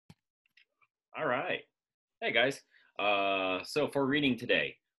All right. Hey guys. So for reading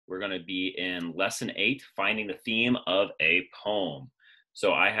today, we're going to be in lesson 8, finding the theme of a poem.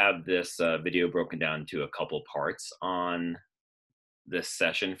 So I have this video broken down into a couple parts on this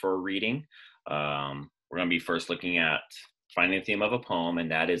session for reading. We're going to be first looking at finding the theme of a poem, and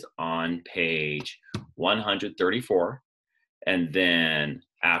that is on page 134. And then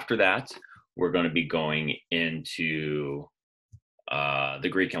after that, we're going to be going into the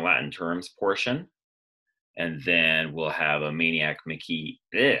Greek and Latin terms portion, and then we'll have a Maniac McGee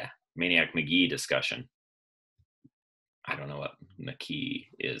discussion. I don't know what McKee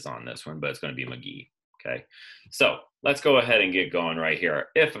is on this one, but it's going to be McGee. Okay, so let's go ahead and get going right here.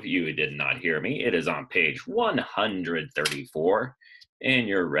 If you did not hear me, it is on page 134 in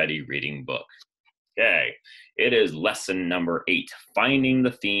your Ready Reading book. Okay, it is lesson number 8, finding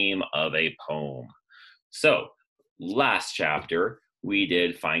the theme of a poem. So last chapter, we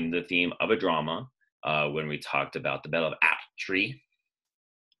did find the theme of a drama when we talked about the Bell of Atri.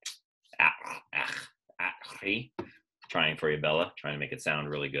 Atri. Trying for you, Bella. Trying to make it sound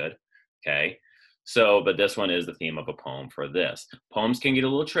really good. Okay. So, but this one is the theme of a poem for this. Poems can get a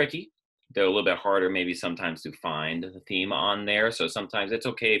little tricky. They're a little bit harder maybe sometimes to find the theme on there. So sometimes it's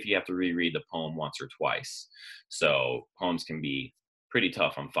okay if you have to reread the poem once or twice. So poems can be pretty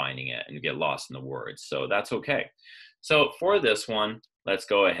tough on finding it and get lost in the words. So that's okay. So for this one, let's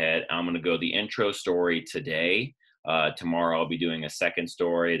go ahead. I'm going to go the intro story today. Tomorrow I'll be doing a second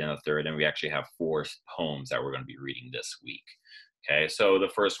story, then a third, and we actually have 4 poems that we're going to be reading this week. Okay, so the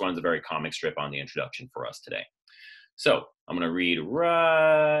first one is a very comic strip on the introduction for us today. So I'm going to read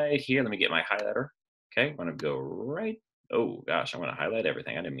right here. Let me get my highlighter. Okay, I'm going to go right. Oh gosh, I'm going to highlight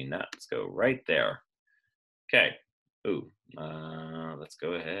everything. I didn't mean that. Let's go right there. Okay. Ooh, let's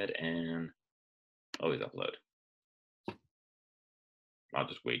go ahead and always upload. I'll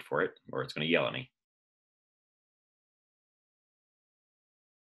just wait for it, or it's going to yell at me.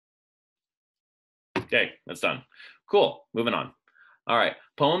 Okay, that's done. Cool, moving on. All right,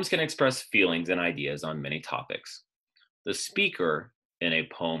 poems can express feelings and ideas on many topics. The speaker in a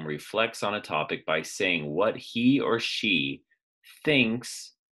poem reflects on a topic by saying what he or she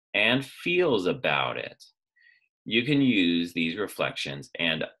thinks and feels about it. You can use these reflections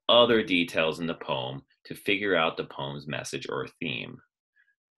and other details in the poem to figure out the poem's message or theme.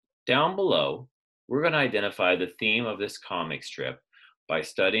 Down below, we're going to identify the theme of this comic strip by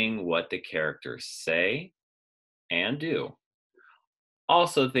studying what the characters say and do.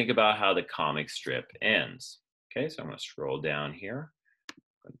 Also think about how the comic strip ends. Okay, so I'm going to scroll down here.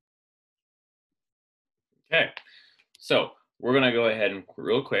 Okay, so we're going to go ahead and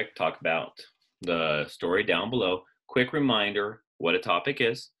real quick talk about the story down below. Quick reminder what a topic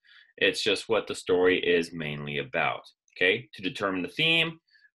is. It's just what the story is mainly about. Okay, to determine the theme,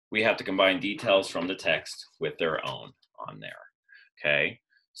 we have to combine details from the text with their own on there. Okay,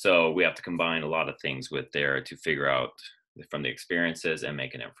 so we have to combine a lot of things with there to figure out from the experiences and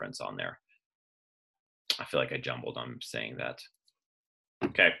make an inference on there. I feel like I jumbled on saying that.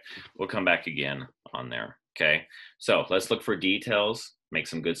 Okay, we'll come back again on there. Okay, so let's look for details, make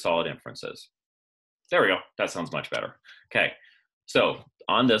some good solid inferences. There we go, that sounds much better. Okay, so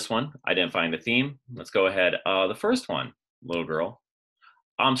on this one, identifying the theme, let's go ahead. The first one, little girl,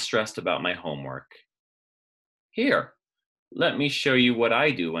 I'm stressed about my homework. Here, let me show you what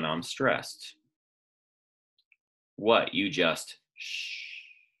I do when I'm stressed. What, you just shh.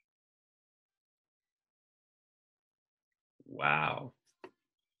 Wow.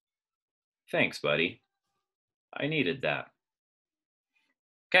 Thanks, buddy. I needed that.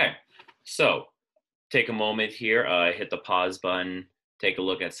 Okay, so take a moment here, hit the pause button, take a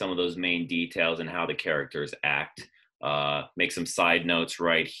look at some of those main details and how the characters act. Make some side notes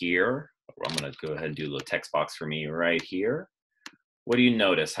right here. I'm going to go ahead and do a little text box for me right here. What do you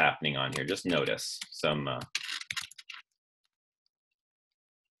notice happening on here? Just notice some.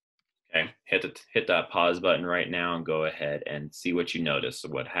 Okay, hit that pause button right now and go ahead and see what you notice. So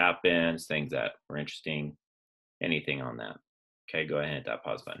what happens, things that were interesting, anything on that. Okay, go ahead and hit that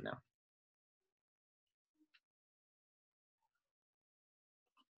pause button now.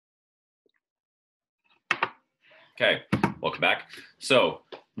 Okay, welcome back. So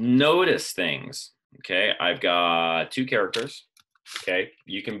notice things. Okay, I've got 2 characters. Okay,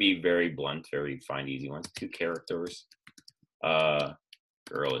 you can be very blunt, very find easy ones. 2 characters.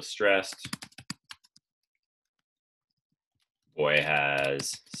 Girl is stressed. Boy has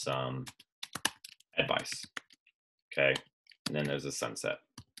some advice. Okay, and then there's a sunset.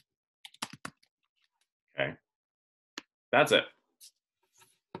 Okay, that's it.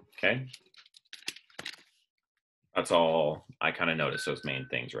 Okay. That's all I kind of noticed, those main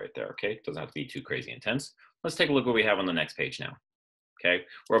things right there, okay? Doesn't have to be too crazy intense. Let's take a look what we have on the next page now, okay?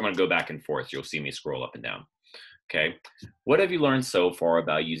 Where I'm gonna go back and forth. You'll see me scroll up and down, okay? What have you learned so far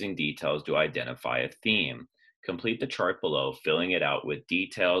about using details to identify a theme? Complete the chart below, filling it out with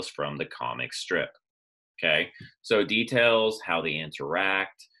details from the comic strip, okay? So details, how they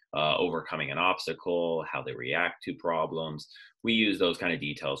interact, overcoming an obstacle, how they react to problems. We use those kind of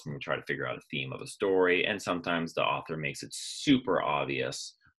details when we try to figure out a theme of a story, and sometimes the author makes it super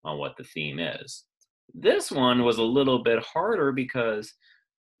obvious on what the theme is. This one was a little bit harder because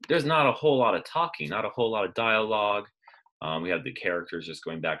there's not a whole lot of talking, not a whole lot of dialogue. We have the characters just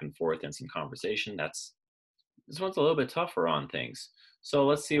going back and forth and some conversation. This one's a little bit tougher on things. So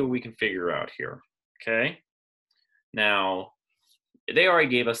let's see what we can figure out here. Okay. Now, they already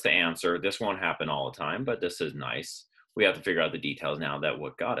gave us the answer. This won't happen all the time, but this is nice. We have to figure out the details now that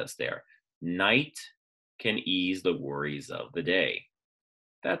what got us there. Night can ease the worries of the day.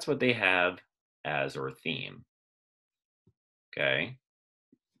 That's what they have as our theme. Okay.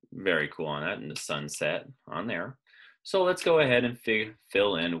 Very cool on that. And the sunset on there. So let's go ahead and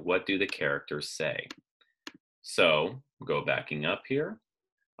fill in what do the characters say. So go backing up here.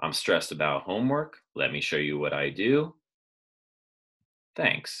 I'm stressed about homework. Let me show you what I do.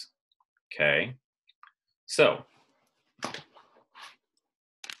 Thanks. Okay. So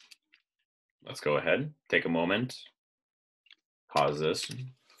let's go ahead, take a moment, pause this,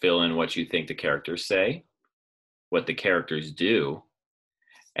 fill in what you think the characters say, what the characters do,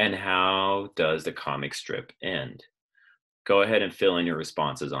 and how does the comic strip end. Go ahead and fill in your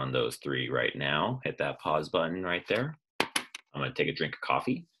responses on those three right now. Hit that pause button right there. I'm gonna take a drink of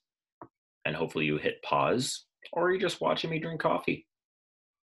coffee, and hopefully you hit pause, or you're just watching me drink coffee.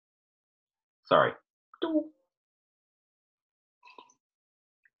 Sorry.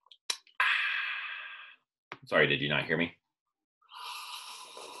 Sorry, did you not hear me?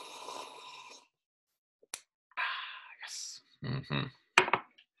 Yes.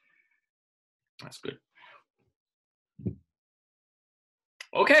 That's good.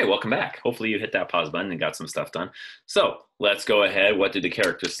 Okay, welcome back. Hopefully you hit that pause button and got some stuff done. So let's go ahead. What did the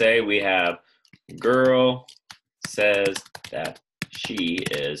characters say? We have girl says that she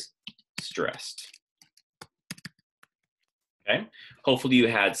is stressed. Okay, hopefully you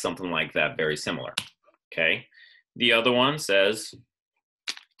had something like that very similar. Okay, the other one says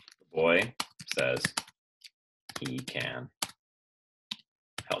the boy says he can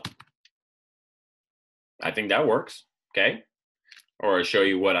help. I think that works. Okay, or show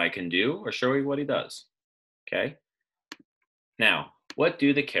you what I can do, or show you what he does. Okay, now what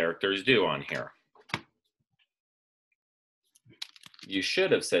do the characters do on here? You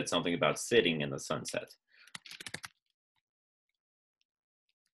should have said something about sitting in the sunset.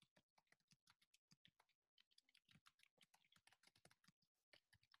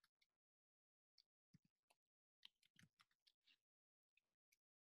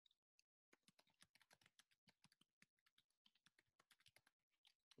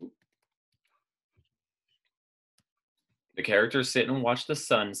 The characters sit and watch the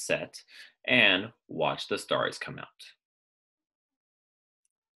sun set and watch the stars come out.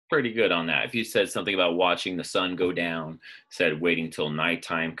 Pretty good on that. If you said something about watching the sun go down, said waiting till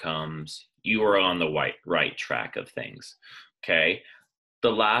nighttime comes, you are on the right track of things. Okay.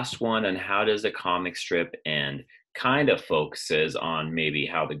 The last one, and how does a comic strip end, kind of focuses on maybe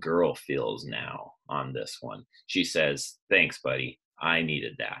how the girl feels now on this one. She says, thanks, buddy. I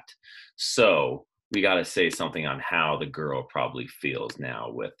needed that. So we got to say something on how the girl probably feels now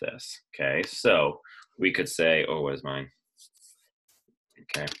with this. Okay. So we could say, oh, where's mine?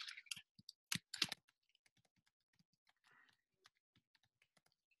 Okay.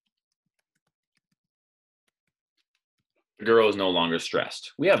 The girl is no longer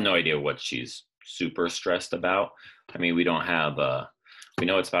stressed. We have no idea what she's super stressed about. I mean, we don't have, we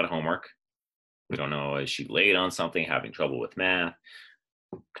know it's about homework. We don't know, is she late on something, having trouble with math?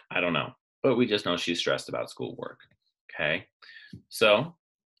 I don't know, but we just know she's stressed about schoolwork. Okay. So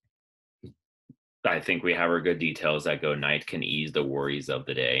I think we have our good details that go night can ease the worries of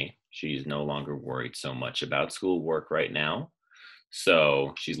the day. She's no longer worried so much about schoolwork right now.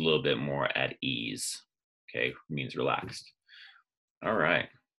 So she's a little bit more at ease. Okay, means relaxed. All right.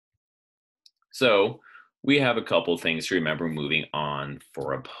 So we have a couple things to remember moving on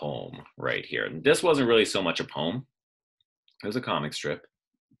for a poem right here. And this wasn't really so much a poem. It was a comic strip.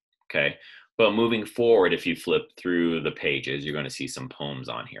 Okay. But moving forward, if you flip through the pages, you're going to see some poems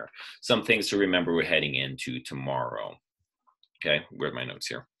on here. Some things to remember we're heading into tomorrow. Okay, where's my notes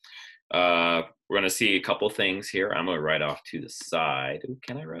here? We're going to see a couple things here. I'm going to write off to the side. Ooh,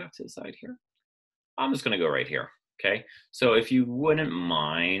 can I write off to the side here? I'm just going to go right here. Okay, so if you wouldn't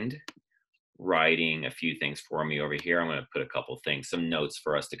mind writing a few things for me over here, I'm going to put a couple things, some notes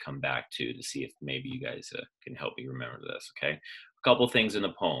for us to come back to see if maybe you guys can help me remember this. Okay, a couple things in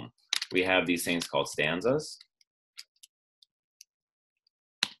the poem. We have these things called stanzas.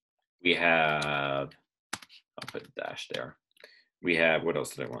 We have, I'll put a dash there. We have, what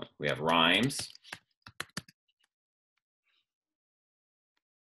else did I want? We have rhymes.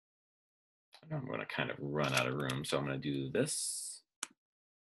 I'm going to kind of run out of room, so I'm going to do this.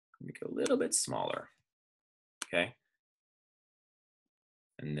 Make it a little bit smaller. Okay.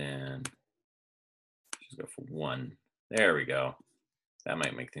 And then just go for one. There we go. That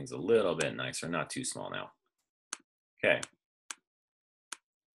might make things a little bit nicer, not too small now. Okay.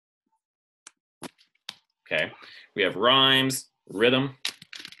 Okay. We have rhymes, rhythm,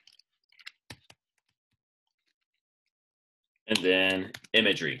 and then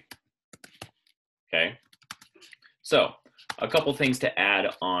imagery. Okay. So a couple things to add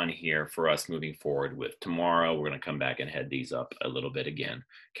on here for us moving forward with tomorrow. We're going to come back and head these up a little bit again.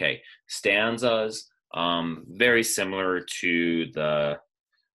 Okay. Stanzas, very similar to the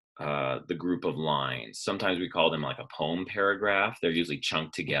group of lines. Sometimes we call them like a poem paragraph. They're usually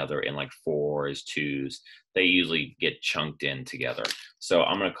chunked together in like fours, twos. They usually get chunked in together. So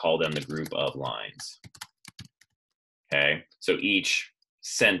I'm going to call them the group of lines. Okay, so each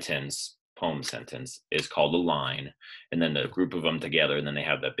sentence, poem sentence, is called a line, and then the group of them together, and then they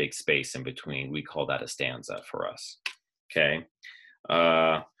have that big space in between. We call that a stanza for us. Okay,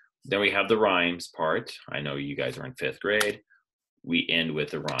 then we have the rhymes part. I know you guys are in 5th grade. We end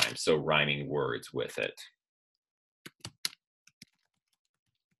with the rhyme, so rhyming words with it.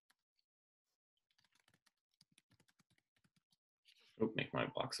 Oh, make my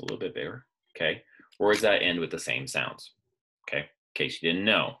blocks a little bit bigger. Okay, words that end with the same sounds. Okay, in case you didn't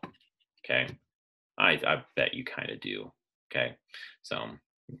know. Okay, I bet you kind of do. Okay, so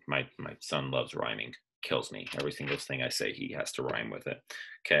my son loves rhyming. Kills me. Every single thing I say, he has to rhyme with it.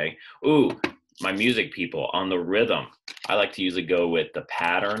 Okay. Ooh, my music people, on the rhythm, I like to usually go with the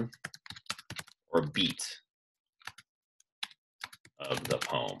pattern or beat of the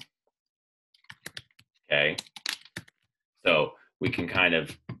poem. Okay. So we can kind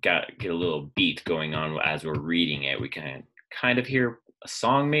of get a little beat going on as we're reading it. We can kind of hear a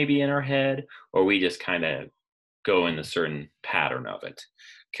song maybe in our head, or we just kind of go in a certain pattern of it.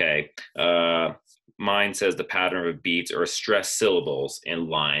 Okay. Mine says the pattern of beats or stressed syllables in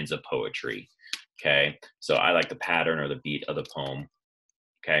lines of poetry. Okay. So I like the pattern or the beat of the poem.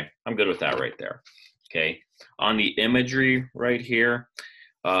 Okay. I'm good with that right there. Okay. On the imagery right here,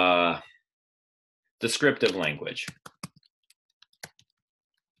 descriptive language.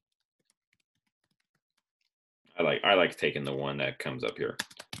 I like taking the one that comes up here.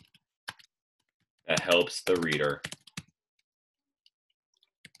 That helps the reader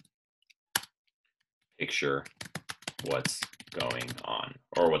picture what's going on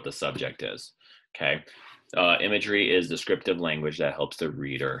or what the subject is. Okay. Imagery is descriptive language that helps the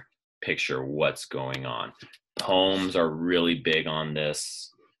reader picture what's going on. Poems are really big on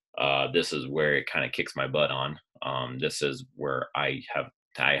this. This is where it kind of kicks my butt on. This is where I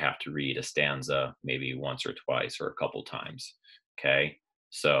have to read a stanza maybe once or twice or a couple times. Okay.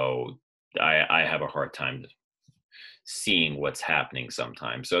 So I have a hard time seeing what's happening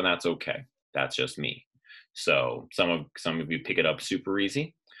sometimes. So that's okay. That's just me. So some of you pick it up super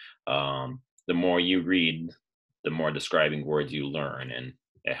easy. The more you read, the more describing words you learn, and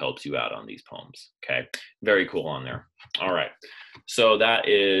it helps you out on these poems. Okay, very cool on there. All right, so that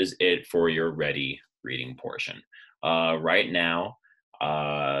is it for your ready reading portion. Right now,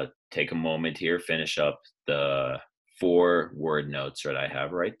 take a moment here, finish up the 4 word notes that I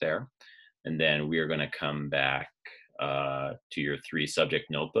have right there, and then we are going to come back to your 3 subject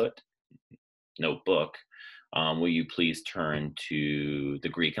notebook. Will you please turn to the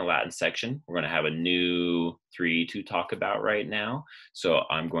Greek and Latin section? We're going to have a new 3 to talk about right now. So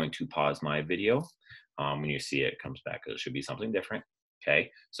I'm going to pause my video. When you see it comes back, it should be something different.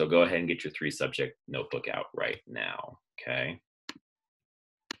 Okay, so go ahead and get your 3 subject notebook out right now. Okay.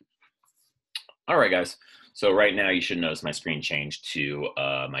 All right, guys. So right now you should notice my screen changed to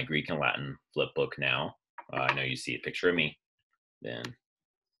my Greek and Latin flip book now. I know you see a picture of me. Then,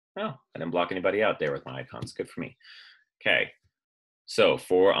 oh, I didn't block anybody out there with my icons. Good for me. Okay. So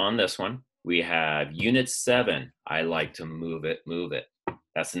on this one, we have Unit 7. I like to move it, move it.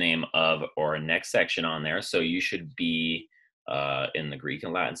 That's the name of our next section on there. So you should be in the Greek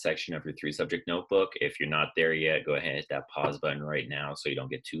and Latin section of your 3 subject notebook. If you're not there yet, go ahead and hit that pause button right now so you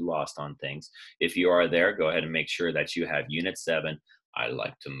don't get too lost on things. If you are there, go ahead and make sure that you have Unit 7. I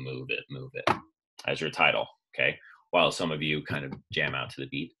like to move it, as your title. Okay. while some of you kind of jam out to the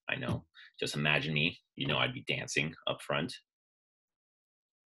beat. I know. Just imagine me. You know I'd be dancing up front.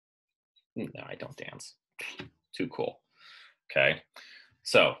 No, I don't dance. Too cool. Okay.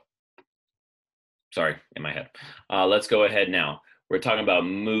 So, sorry, in my head. Let's go ahead now. We're talking about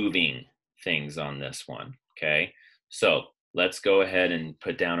moving things on this one. Okay. So let's go ahead and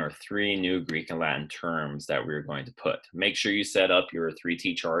put down our 3 new Greek and Latin terms that we're going to put. Make sure you set up your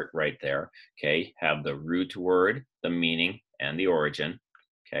 3T chart right there. Okay. Have the root word, the meaning, and the origin.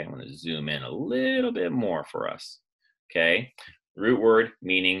 Okay. I'm going to zoom in a little bit more for us. Okay. Root word,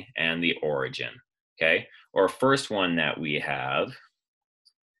 meaning, and the origin. Okay. Our first one that we have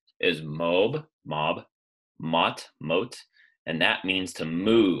is mob, mot, and that means to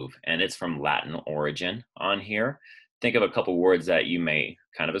move, and it's from Latin origin on here. Think of a couple words that you may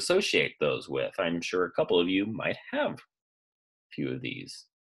kind of associate those with. I'm sure a couple of you might have a few of these.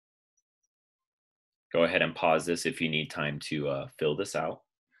 Go ahead and pause this if you need time to fill this out.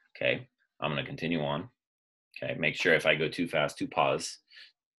 Okay, I'm going to continue on. Okay, make sure if I go too fast to pause.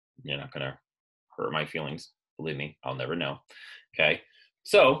 You're not going to hurt my feelings. Believe me, I'll never know. Okay,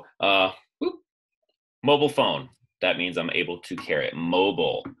 so mobile phone. That means I'm able to carry it.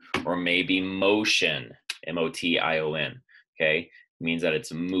 Mobile, or maybe motion, M-O-T-I-O-N. Okay, it means that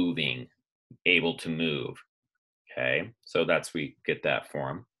it's moving, able to move. Okay, so we get that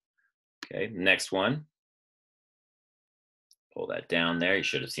form. Okay, next one. Pull that down there. You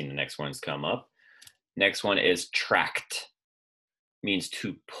should have seen the next ones come up. Next one is tract. Means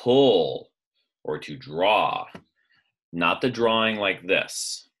to pull or to draw. Not the drawing like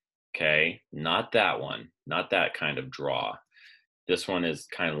this. Okay, not that one. Not that kind of draw. This one is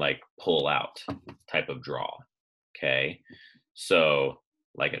kind of like pull out type of draw. Okay, so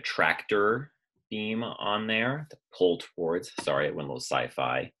like a tractor beam on there to pull towards. Sorry, it went a little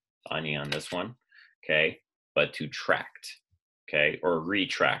sci-fi funny on this one. Okay, but to tract. Okay, or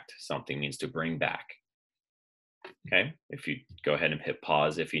retract something means to bring back. Okay, if you go ahead and hit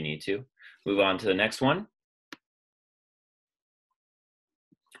pause if you need to. Move on to the next one.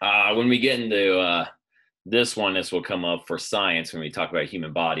 When we get into this will come up for science when we talk about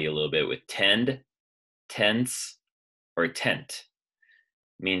human body a little bit with tend, tense, or tent.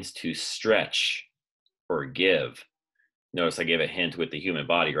 Means to stretch or give. Notice I gave a hint with the human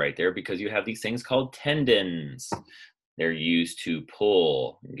body right there because you have these things called tendons. They're used to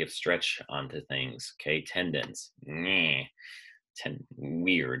pull and give stretch onto things. Okay, tendons.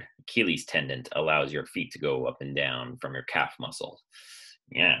 Weird. Achilles tendon allows your feet to go up and down from your calf muscle.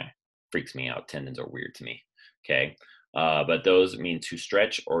 Yeah, freaks me out. Tendons are weird to me. Okay, but those mean to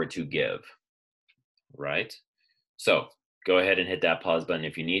stretch or to give, right? So go ahead and hit that pause button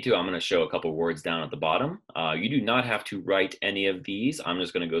if you need to. I'm going to show a couple words down at the bottom. You do not have to write any of these. I'm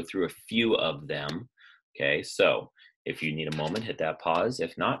just going to go through a few of them. Okay, so if you need a moment, hit that pause.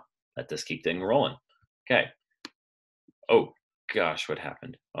 If not, let this keep thing rolling. Okay. Oh, gosh, what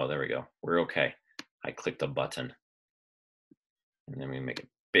happened? Oh, there we go. We're okay. I clicked a button. And then we make it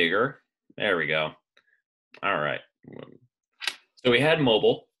bigger. There we go. All right. So we had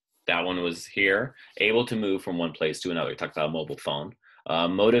mobile. That one was here. Able to move from one place to another. We talked about mobile phone.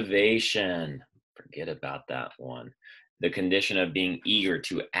 Motivation. Forget about that one. The condition of being eager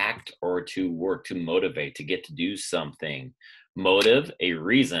to act or to work, to motivate, to get to do something. Motive, a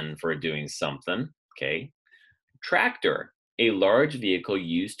reason for doing something. Okay. Tractor, a large vehicle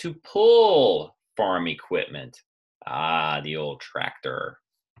used to pull farm equipment. The old tractor.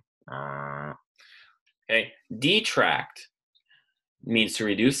 Okay, detract means to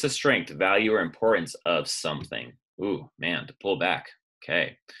reduce the strength, value, or importance of something. Ooh, man, to pull back.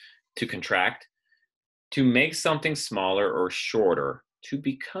 Okay, to contract, to make something smaller or shorter, to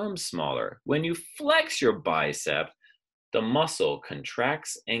become smaller. When you flex your bicep, the muscle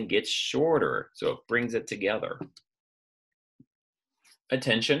contracts and gets shorter, so it brings it together.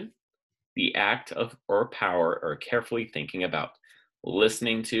 Attention, the act of or power or carefully thinking about,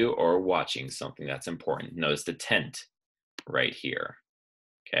 listening to or watching something that's important. Notice the tent right here.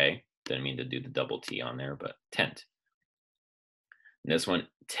 Okay, didn't mean to do the double T on there, but tent. And this one,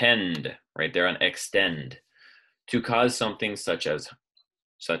 tend, right there on extend, to cause something such as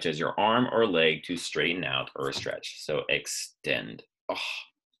your arm or leg to straighten out or stretch. So extend. Oh,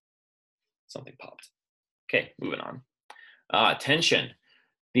 something popped. Okay, moving on. Tension,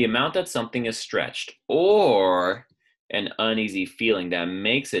 the amount that something is stretched, or an uneasy feeling that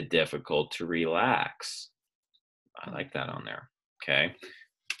makes it difficult to relax. I like that on there. Okay.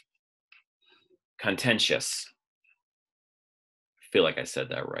 Contentious. I feel like I said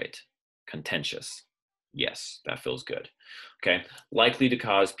that right. Contentious. Yes, that feels good. Okay. Likely to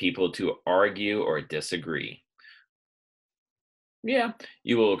cause people to argue or disagree. Yeah,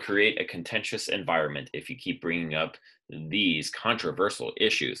 you will create a contentious environment if you keep bringing up these controversial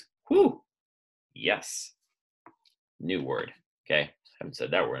issues. Whew, yes, new word. Okay, haven't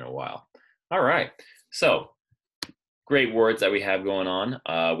said that word in a while. All right, so great words that we have going on.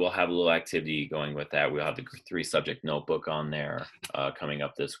 We'll have a little activity going with that. We'll have the three subject notebook on there coming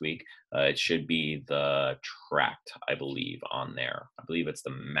up this week. It should be the tract, I believe, on there. I believe it's the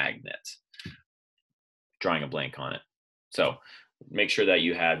magnet. Drawing a blank on it. So make sure that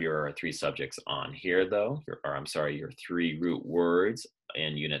you have your three subjects on here, though, or I'm sorry, your three root words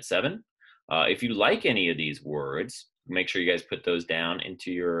in Unit 7. If you like any of these words, make sure you guys put those down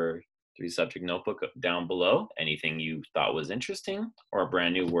into your three subject notebook down below. Anything you thought was interesting or a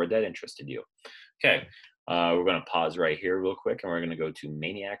brand new word that interested you. Okay, we're going to pause right here real quick and we're going to go to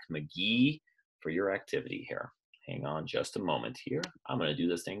Maniac McGee for your activity here. Hang on just a moment here. I'm going to do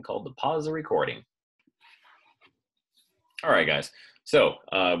this thing called the pause the recording. All right, guys. So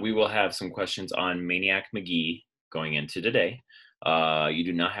we will have some questions on Maniac McGee going into today. You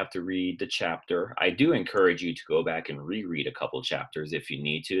do not have to read the chapter. I do encourage you to go back and reread a couple chapters if you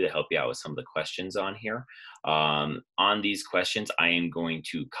need to help you out with some of the questions on here. On these questions, I am going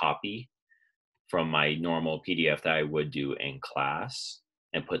to copy from my normal PDF that I would do in class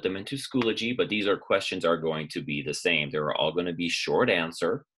and put them into Schoology, but these questions are going to be the same. They're all going to be short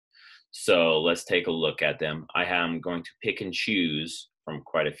answer. So let's take a look at them. I am going to pick and choose from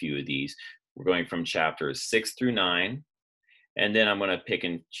quite a few of these. We're going from chapters 6 through 9, and then I'm going to pick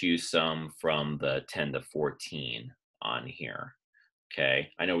and choose some from the 10 to 14 on here. Okay,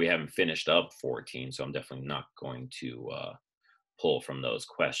 I know we haven't finished up 14, so I'm definitely not going to pull from those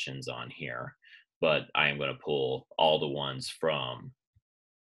questions on here, but I am going to pull all the ones from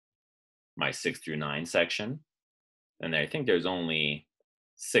my 6 through 9 section, and I think there's only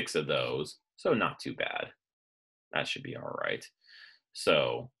 6 of those, so not too bad. That should be all right.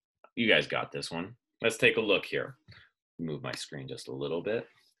 So you guys got this one. Let's take a look here. Move my screen just a little bit.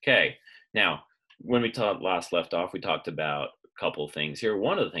 Okay, now when we last left off, we talked about a couple of things here.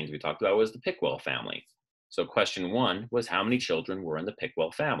 One of the things we talked about was the Pickwell family. So question 1 was how many children were in the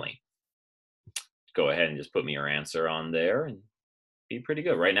Pickwell family? Go ahead and just put me your answer on there and be pretty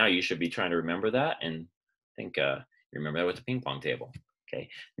good. Right now you should be trying to remember that and think you remember that with the ping pong table. Okay,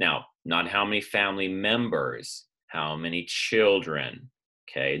 now, not how many family members, how many children,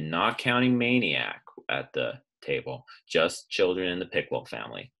 okay, not counting Maniac at the table, just children in the Pickwell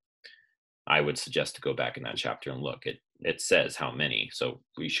family. I would suggest to go back in that chapter and look. It says how many, so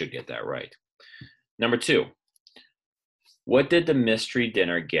we should get that right. Number 2, what did the mystery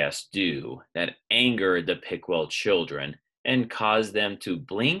dinner guest do that angered the Pickwell children and caused them to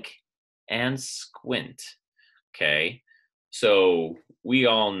blink and squint? Okay, so we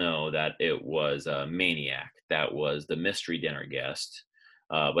all know that it was a Maniac that was the mystery dinner guest,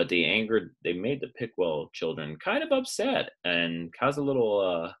 but they made the Pickwell children kind of upset and caused a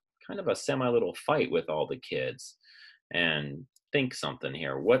little, kind of a semi-little fight with all the kids. And think something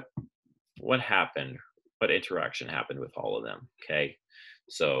here. What happened? What interaction happened with all of them? Okay,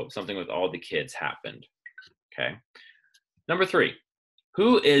 so something with all the kids happened. Okay, number 3,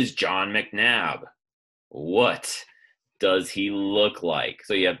 who is John McNabb? What does he look like?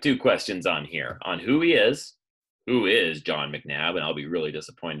 So you have 2 questions on here on who is John McNabb, and I'll be really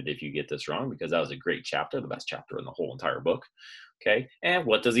disappointed if you get this wrong because that was a great chapter, the best chapter in the whole entire book. Okay, and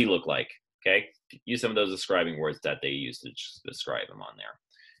what does he look like? Okay, use some of those describing words that they use to describe him on there.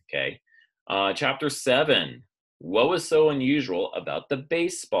 Okay, chapter 7, what was so unusual about the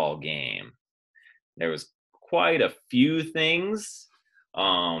baseball game? There was quite a few things.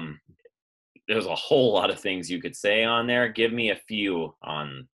 There's a whole lot of things you could say on there. Give me a few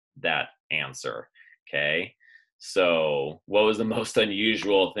on that answer. Okay, so what was the most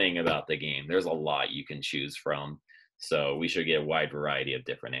unusual thing about the game? There's a lot you can choose from, so we should get a wide variety of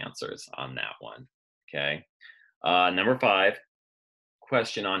different answers on that one. Okay, number 5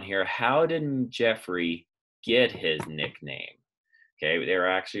 question on here, how did Jeffrey get his nickname? Okay, there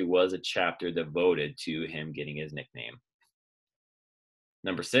actually was a chapter devoted to him getting his nickname.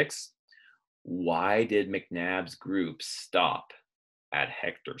 Number 6, why did McNabb's group stop at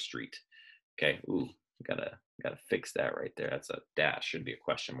Hector Street? Okay, ooh, gotta fix that right there. That's a dash, should be a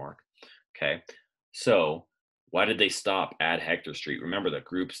question mark. Okay, so why did they stop at Hector Street? Remember, the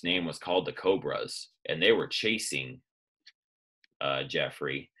group's name was called the Cobras, and they were chasing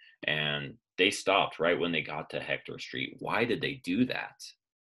Jeffrey, and they stopped right when they got to Hector Street. Why did they do that?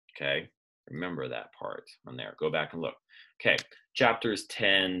 Okay, remember that part on there. Go back and look. Okay, chapters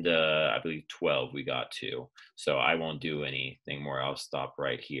 10 to, I believe, 12 we got to. So I won't do anything more. I'll stop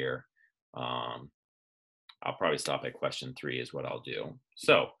right here. I'll probably stop at question 3 is what I'll do.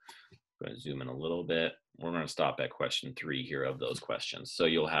 So I'm going to zoom in a little bit. We're going to stop at question 3 here of those questions. So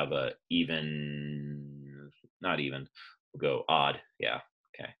you'll have a not even, we'll go odd. Yeah,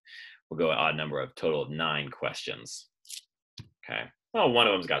 okay. We'll go odd number of total of 9 questions. Okay. Well, one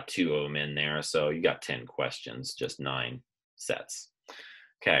of them's got 2 of them in there. So you got 10 questions, just 9 sets.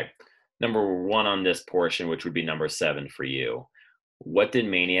 Okay. Number 1 on this portion, which would be number 7 for you. What did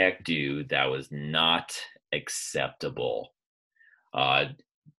Maniac do that was not acceptable?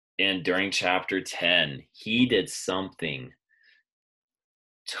 And during chapter 10, he did something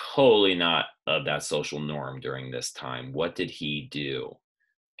totally not of that social norm during this time. What did he do?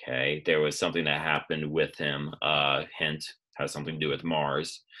 Okay, there was something that happened with him. Hint, has something to do with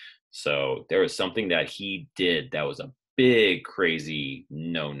Mars. So there was something that he did that was a big, crazy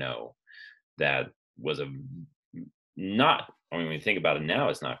no-no. That was a not, I mean, when you think about it now,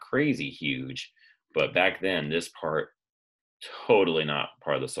 it's not crazy huge, but back then, this part, totally not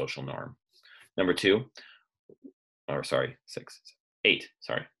part of the social norm. Number 2, or sorry, 6, 8,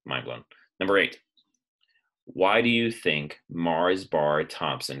 sorry, mind blown. Number 8, why do you think Mars Bar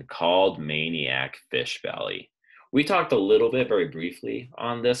Thompson called Maniac Fish Belly? We talked a little bit, very briefly,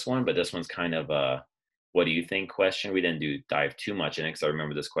 on this one, but this one's kind of a what do you think question. We didn't dive too much in it because I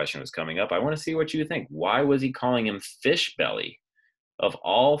remember this question was coming up. I want to see what you think. Why was he calling him Fish Belly? Of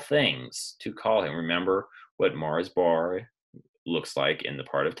all things to call him, remember what Mars Bar looks like in the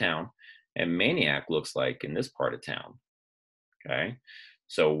part of town and Maniac looks like in this part of town. Okay,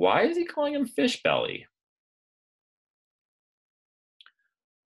 so why is he calling him Fish Belly?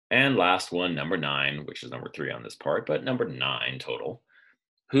 And last one, number 9, which is number 3 on this part, but number 9 total.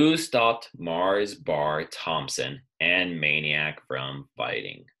 Who stopped Mars Bar Thompson and Maniac from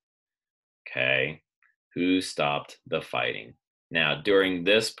fighting? Okay, who stopped the fighting? Now, during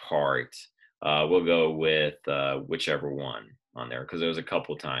this part, we'll go with whichever one on there because there was a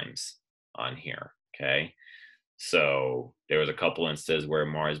couple times on here. Okay, so there was a couple instances where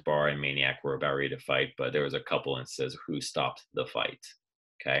Mars Bar and Maniac were about ready to fight, but there was a couple instances who stopped the fight.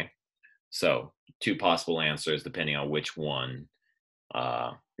 Okay, so 2 possible answers depending on which one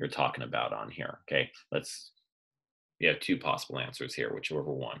you're talking about on here. Okay, you have 2 possible answers here, whichever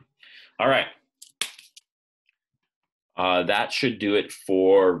one. All right. That should do it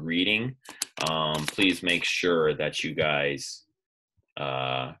for reading. Please make sure that you guys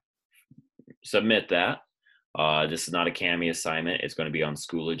submit that. This is not a Kami assignment. It's going to be on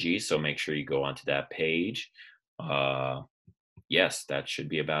Schoology, so make sure you go onto that page. Yes, that should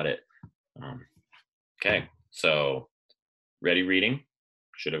be about it. Okay, so ready reading.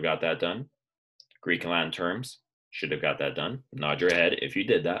 Should have got that done. Greek and Latin terms. Should have got that done. Nod your head if you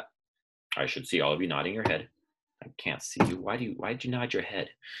did that. I should see all of you nodding your head. I can't see you. Why'd you nod your head?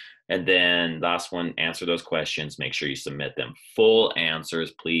 And then last one, answer those questions. Make sure you submit them. Full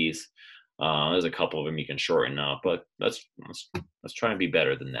answers, please. There's a couple of them you can shorten up, but let's try and be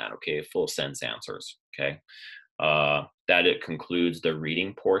better than that, okay? Full sentence answers, okay? That it concludes the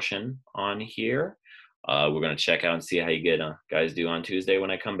reading portion on here. We're going to check out and see how you guys do on Tuesday when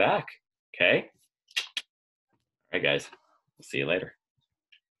I come back, okay? All right, guys. See you later.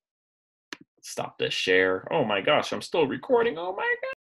 Stop this share. Oh my gosh, I'm still recording. Oh my God.